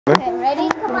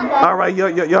All right,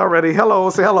 y'all ready? Hello,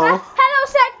 say hello. Hello,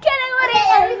 sir. Get it with it.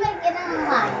 Everybody get on the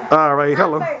line. All right,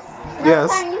 hello. First. Yes.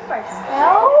 No, you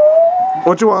first.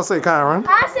 What you want to say, Kyron?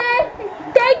 I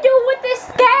said, thank you with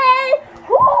this game.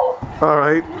 Woo. All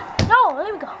right. No,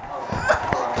 let me go.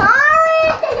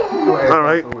 All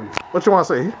right. What you want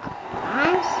to say?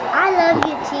 I love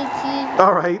you, Titi.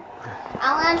 All right.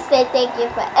 I want to say thank you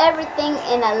for everything,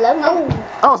 and I love my.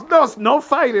 Oh, no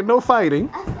fighting, no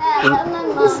fighting. I said I love my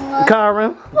mama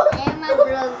Kyron. and my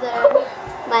brother,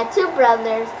 my two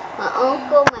brothers, my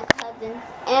uncle, my cousins,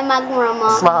 and my grandma.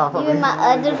 Smile for Even me. my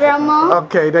other grandma.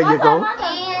 Okay, there you go.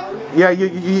 And Yeah,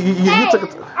 you took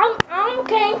it. I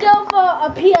can't go for a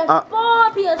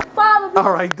PS4, PS5.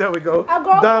 All right, there we go. I'll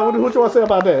go. Don, what you want to say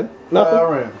about that? Nothing.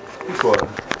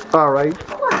 All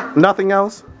right. Nothing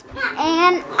else.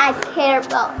 And I care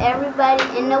about everybody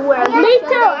in the world. Me too.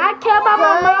 I care about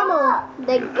my mama.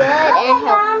 The good and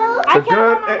healthy. The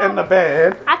good and the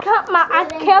bad. I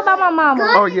care about my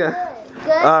mama. Oh yeah.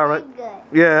 Good All right. and good.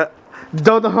 Yeah.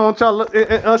 Don't the home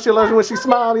y'all she loves when she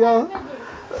smile, y'all.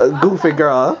 Goofy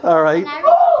girl. All right. Can I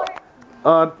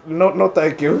record? No,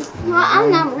 thank you. No,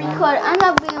 I'm not recording. I'm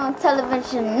not being on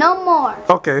television no more.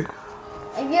 Okay.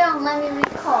 If you don't let me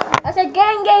record. I said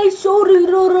gang shooty.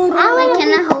 Can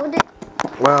I hold it?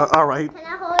 Well, all right. Can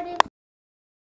I hold